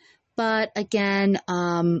can. But again,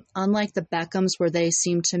 unlike the Beckhams where they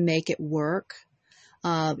seem to make it work,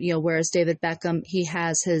 whereas David Beckham, he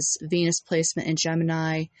has his Venus placement in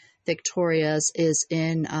Gemini, Victoria's is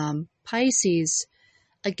in Pisces.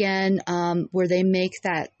 Again, where they make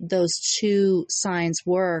those two signs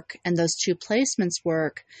work and those two placements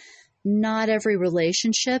work, not every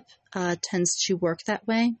relationship tends to work that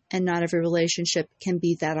way, and not every relationship can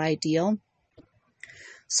be that ideal.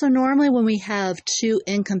 So normally when we have two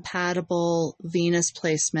incompatible Venus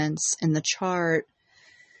placements in the chart,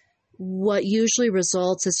 what usually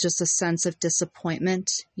results is just a sense of disappointment.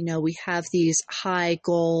 We have these high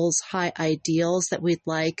goals, high ideals that we'd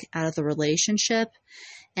like out of the relationship.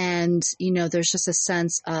 And, there's just a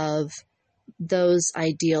sense of those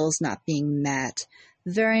ideals not being met.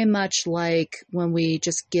 Very much like when we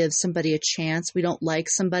just give somebody a chance. We don't like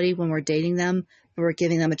somebody when we're dating them, but we're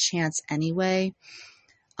giving them a chance anyway.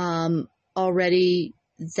 Already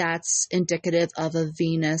that's indicative of a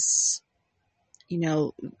Venus,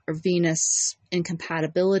 or Venus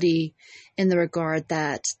incompatibility in the regard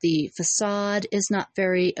that the facade is not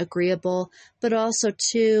very agreeable, but also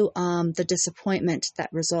too, the disappointment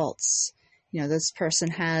that results. This person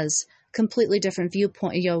has completely different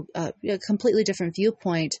viewpoint, a completely different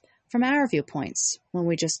viewpoint from our viewpoints when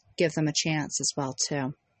we just give them a chance as well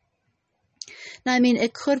too. Now,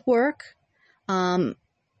 it could work. And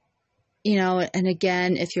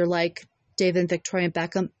again, if you're like David and Victoria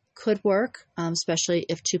Beckham, could work, especially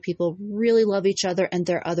if two people really love each other and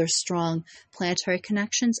there are other strong planetary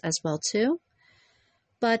connections as well too.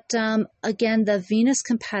 But again, the Venus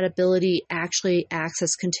compatibility actually acts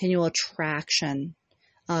as continual attraction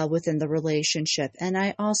within the relationship. And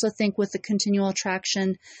I also think with the continual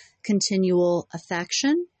attraction, continual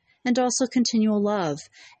affection, and also continual love.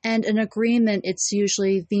 And an agreement, it's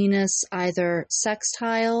usually Venus either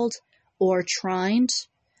sextiled or trined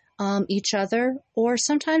each other, or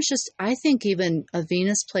sometimes just, I think even a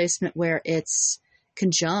Venus placement where it's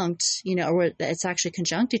conjunct, or it's actually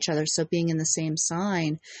conjunct each other, so being in the same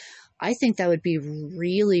sign, I think that would be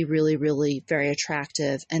really, really, really very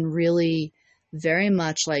attractive and really very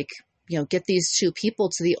much like, get these two people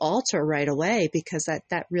to the altar right away, because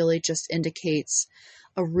that really just indicates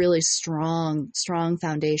a really strong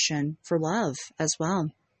foundation for love as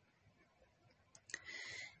well.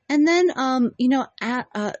 And then,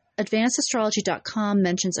 advancedastrology.com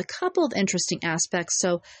mentions a couple of interesting aspects.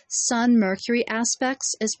 So Sun-Mercury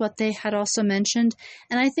aspects is what they had also mentioned.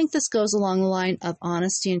 And I think this goes along the line of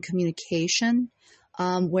honesty and communication.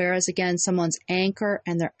 Whereas again, someone's anchor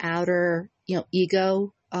and their outer,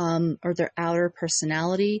 ego, or their outer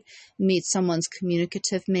personality meets someone's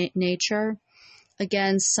communicative nature.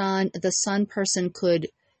 Again, the sun person could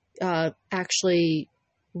actually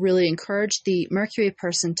really encourage the Mercury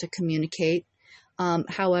person to communicate,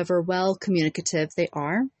 however well communicative they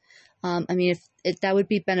are. If that would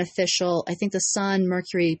be beneficial, I think the Sun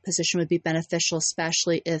Mercury position would be beneficial,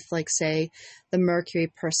 especially if, like, say, the Mercury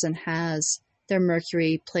person has their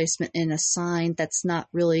Mercury placement in a sign that's not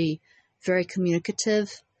really very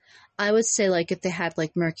communicative. I would say, like, if they had,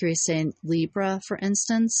 like, Mercury, say, in Libra, for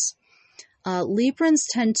instance, Librans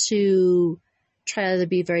tend to try to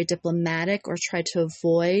be very diplomatic or try to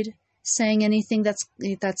avoid saying anything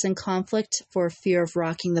that's in conflict for fear of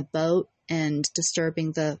rocking the boat and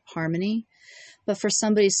disturbing the harmony. But for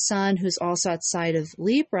somebody's sun who's also outside of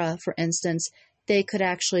Libra, for instance, they could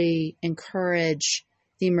actually encourage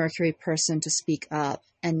the Mercury person to speak up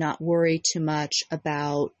and not worry too much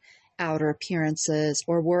about outer appearances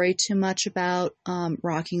or worry too much about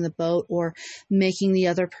rocking the boat or making the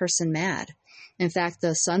other person mad. In fact,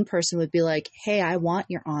 the sun person would be like, hey, I want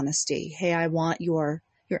your honesty. Hey, I want your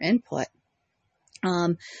input.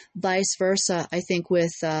 Vice versa, I think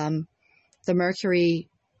with the Mercury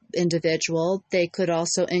individual, they could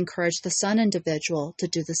also encourage the sun individual to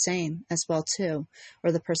do the same as well too,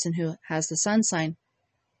 or the person who has the sun sign.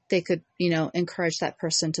 They could, encourage that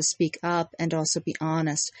person to speak up and also be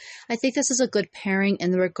honest. I think this is a good pairing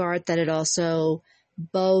in the regard that it also,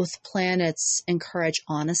 both planets encourage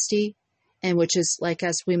honesty, and which is, like,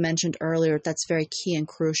 as we mentioned earlier, that's very key and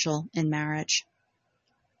crucial in marriage.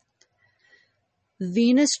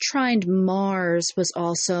 Venus trined Mars was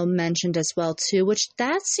also mentioned as well too, which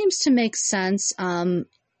that seems to make sense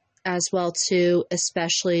as well too,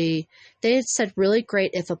 especially they had said really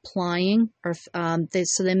great if applying, or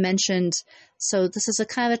they mentioned, so this is a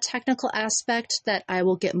kind of a technical aspect that I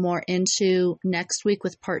will get more into next week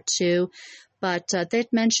with part 2, but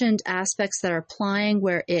they'd mentioned aspects that are applying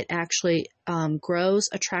where it actually grows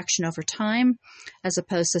attraction over time as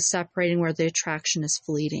opposed to separating where the attraction is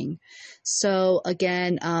fleeting. So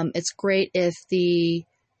again, it's great if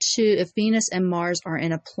if Venus and Mars are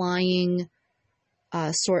in applying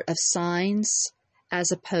sort of signs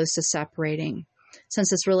as opposed to separating,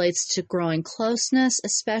 since this relates to growing closeness,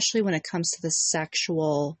 especially when it comes to the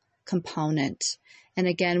sexual component. And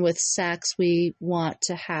again, with sex, we want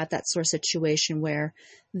to have that sort of situation where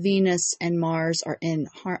Venus and Mars are in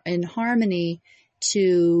harmony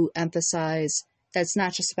to emphasize that it's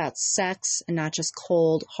not just about sex and not just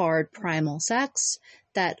cold, hard, primal sex,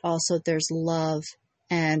 that also there's love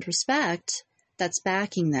and respect that's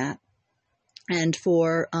backing that. And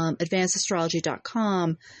for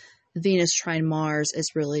advancedastrology.com, Venus trine Mars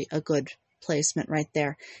is really a good placement right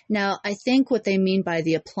there. Now, I think what they mean by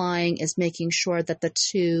the applying is making sure that the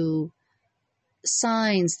two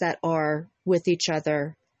signs that are with each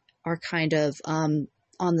other are kind of on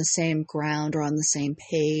the same ground or on the same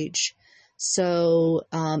page. So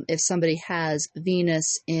if somebody has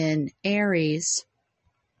Venus in Aries,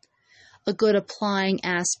 a good applying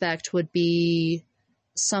aspect would be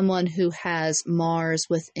someone who has Mars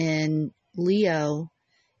within Leo,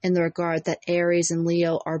 in the regard that Aries and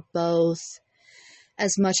Leo are both,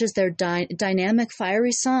 as much as they're dynamic,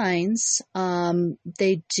 fiery signs,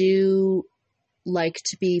 they do like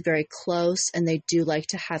to be very close and they do like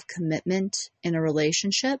to have commitment in a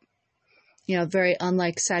relationship. Very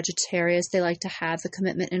unlike Sagittarius, they like to have the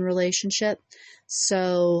commitment in relationship.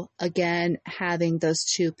 So again, having those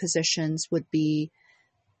two positions would be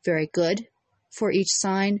very good for each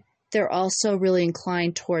sign. They're also really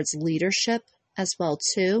inclined towards leadership as well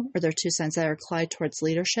too, or they're two signs that are inclined towards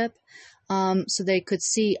leadership. So they could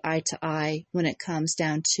see eye to eye when it comes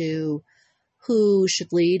down to who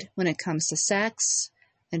should lead when it comes to sex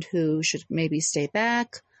and who should maybe stay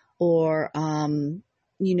back, or,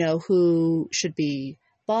 who should be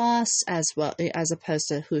boss as well, as opposed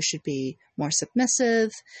to who should be more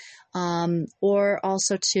submissive. Or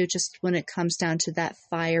also too, just when it comes down to that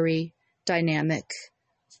fiery dynamic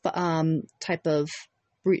type of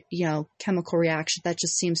chemical reaction that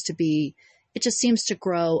just seems to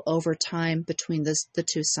grow over time between the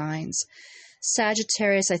two signs.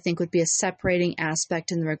 Sagittarius, I think, would be a separating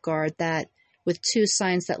aspect in the regard that with two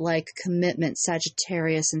signs that like commitment,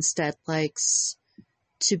 Sagittarius instead likes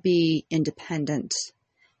to be independent.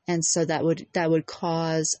 And so that would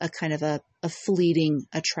cause a kind of a fleeting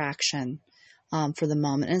attraction for the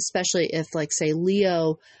moment. And especially if, like, say,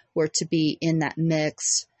 Leo were to be in that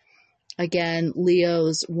mix, again,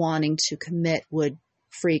 Leo's wanting to commit would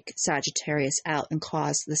freak Sagittarius out and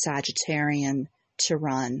cause the Sagittarian to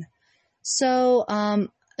run. So,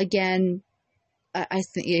 again, I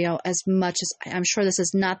think, as much as I'm sure this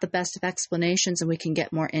is not the best of explanations, and we can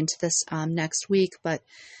get more into this next week, but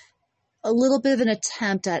a little bit of an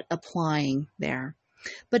attempt at applying there.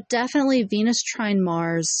 But definitely Venus trine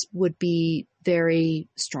Mars would be very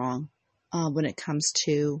strong when it comes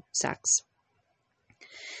to sex.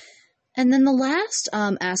 And then the last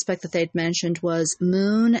aspect that they'd mentioned was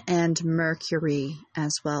Moon and Mercury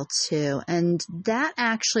as well, too. And that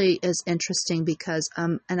actually is interesting because,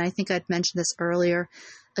 and I think I'd mentioned this earlier,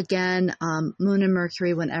 again, Moon and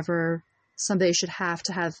Mercury, whenever somebody should have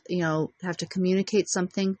to communicate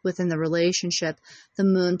something within the relationship, the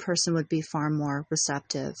Moon person would be far more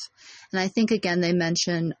receptive. And I think, again, they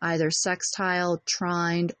mention either sextile,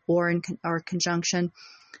 trined, or conjunction.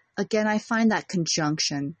 Again, I find that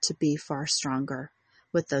conjunction to be far stronger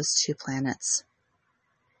with those two planets.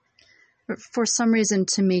 For some reason,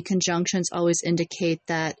 to me, conjunctions always indicate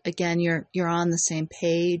that, again, you're on the same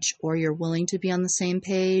page, or you're willing to be on the same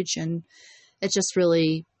page, and it just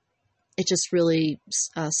really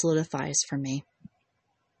solidifies for me.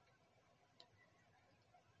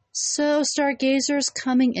 So, stargazers,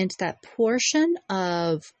 coming into that portion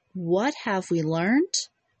of what have we learned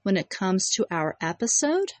when it comes to our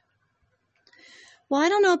episode? Well, I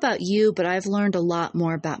don't know about you, but I've learned a lot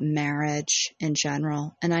more about marriage in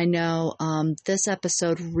general. And I know this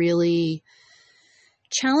episode really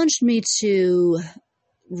challenged me to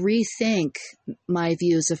rethink my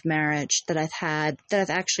views of marriage that I've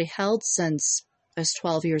actually held since I was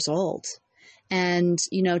 12 years old. And,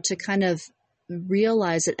 to kind of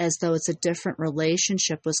realize it as though it's a different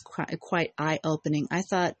relationship was quite eye-opening. I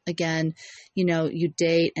thought, again, you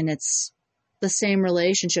date and it's the same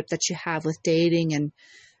relationship that you have with dating, and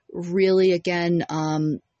really, again,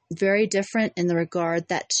 very different in the regard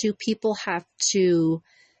that two people have to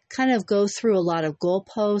kind of go through a lot of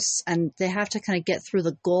goalposts, and they have to kind of get through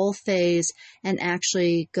the goal phase and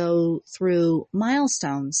actually go through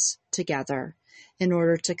milestones together in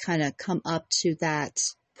order to kind of come up to that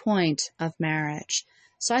point of marriage.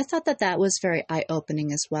 So I thought that was very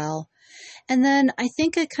eye-opening as well. And then I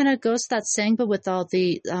think it kind of goes to that saying, but with all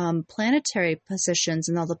the planetary positions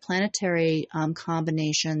and all the planetary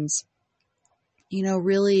combinations,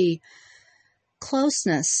 really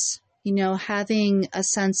closeness, having a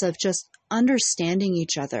sense of just understanding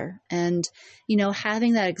each other and,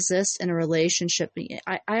 having that exist in a relationship.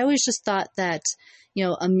 I always just thought that,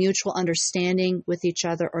 a mutual understanding with each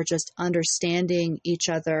other, or just understanding each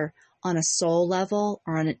other on a soul level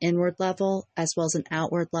or on an inward level as well as an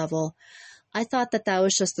outward level, I thought that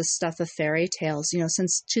was just the stuff of fairy tales.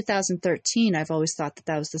 Since 2013, I've always thought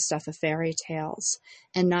that was the stuff of fairy tales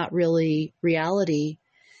and not really reality.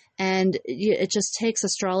 And it just takes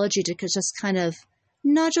astrology to just kind of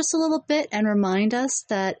nudge us a little bit and remind us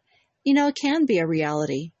that, it can be a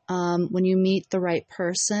reality. When you meet the right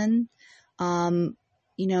person, sometimes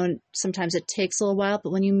it takes a little while,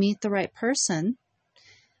 but when you meet the right person,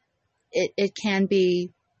 it can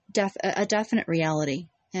be a definite reality.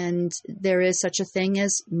 And there is such a thing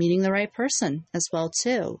as meeting the right person as well,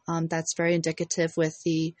 too. That's very indicative with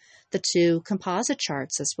the two composite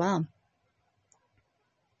charts as well.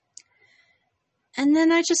 And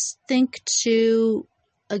then I just think, too,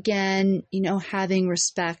 again, having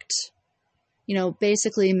respect.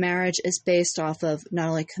 Basically marriage is based off of not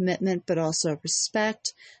only commitment, but also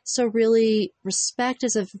respect. So really, respect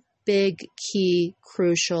is a big, key,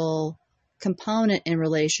 crucial component in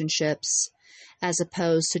relationships, as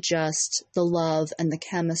opposed to just the love and the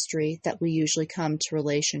chemistry that we usually come to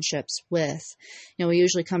relationships with. We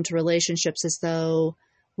usually come to relationships as though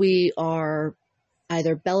we are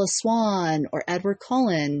either Bella Swan or Edward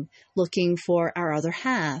Cullen looking for our other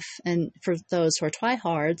half. And for those who are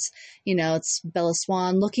tryhards, it's Bella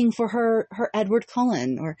Swan looking for her Edward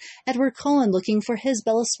Cullen, or Edward Cullen looking for his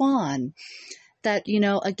Bella Swan. That,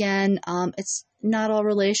 again, it's not all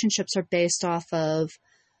relationships are based off of,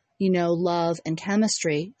 love and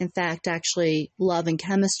chemistry. In fact, actually, love and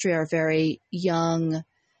chemistry are a very young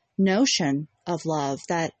notion of love,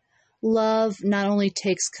 that love not only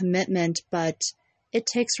takes commitment, but it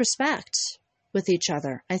takes respect with each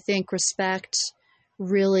other. I think respect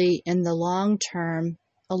really, in the long term,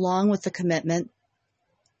 along with the commitment,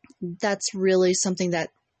 that's really something that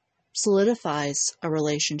solidifies a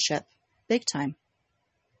relationship big time.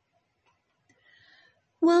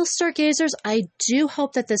 Well, stargazers, I do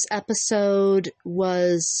hope that this episode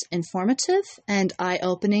was informative and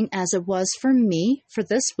eye-opening, as it was for me for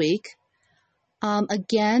this week.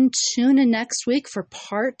 Again, tune in next week for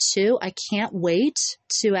part 2. I can't wait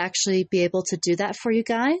to actually be able to do that for you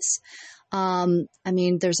guys. I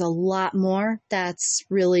mean, there's a lot more that's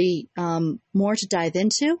really more to dive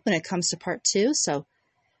into when it comes to part 2. So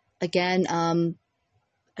again,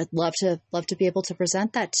 I'd love to be able to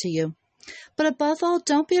present that to you. But above all,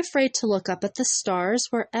 don't be afraid to look up at the stars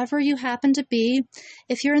wherever you happen to be.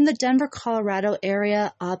 If you're in the Denver, Colorado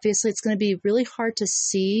area, obviously it's going to be really hard to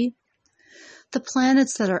see the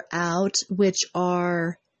planets that are out, which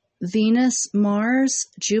are Venus, Mars,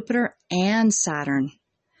 Jupiter, and Saturn.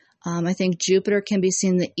 I think Jupiter can be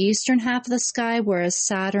seen in the eastern half of the sky, whereas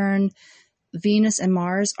Saturn, Venus, and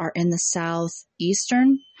Mars are in the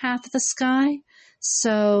southeastern half of the sky.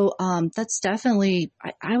 So that's definitely,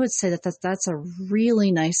 I would say that's a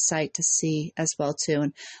really nice sight to see as well too.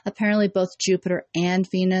 And apparently both Jupiter and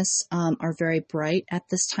Venus are very bright at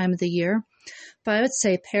this time of the year. But I would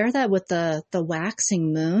say pair that with the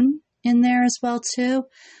waxing moon in there as well too.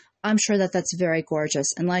 I'm sure that's very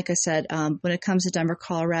gorgeous. And like I said, when it comes to Denver,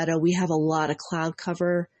 Colorado, we have a lot of cloud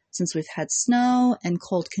cover since we've had snow and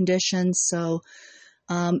cold conditions. So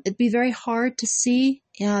it'd be very hard to see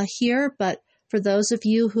here, but for those of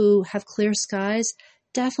you who have clear skies,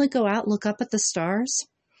 definitely go out, look up at the stars.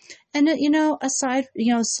 And, aside,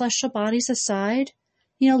 celestial bodies aside,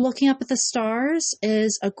 looking up at the stars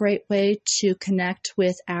is a great way to connect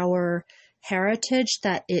with our heritage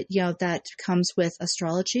that comes with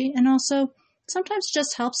astrology, and also sometimes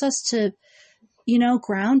just helps us to,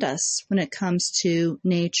 ground us when it comes to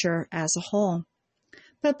nature as a whole.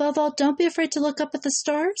 But above all, don't be afraid to look up at the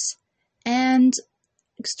stars. And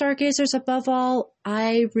stargazers, above all,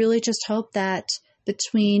 I really just hope that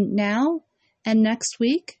between now and next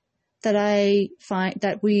week that I find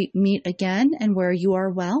that we meet again and where you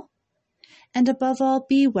are well. And above all,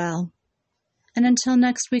 be well. And until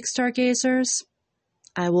next week, stargazers,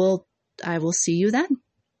 I will see you then.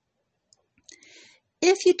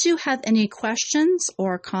 If you do have any questions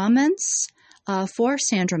or comments for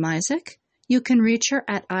Sandra Misek, you can reach her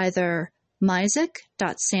at either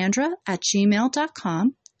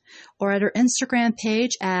misek.sandra@gmail.com or at her Instagram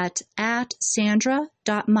page at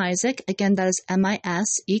 @sandra.misek. Again, that is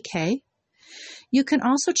MISEK. You can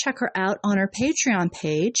also check her out on her Patreon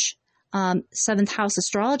page. Seventh House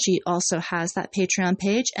Astrology also has that Patreon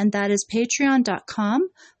page, and that is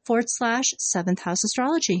patreon.com/Seventh House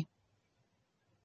Astrology.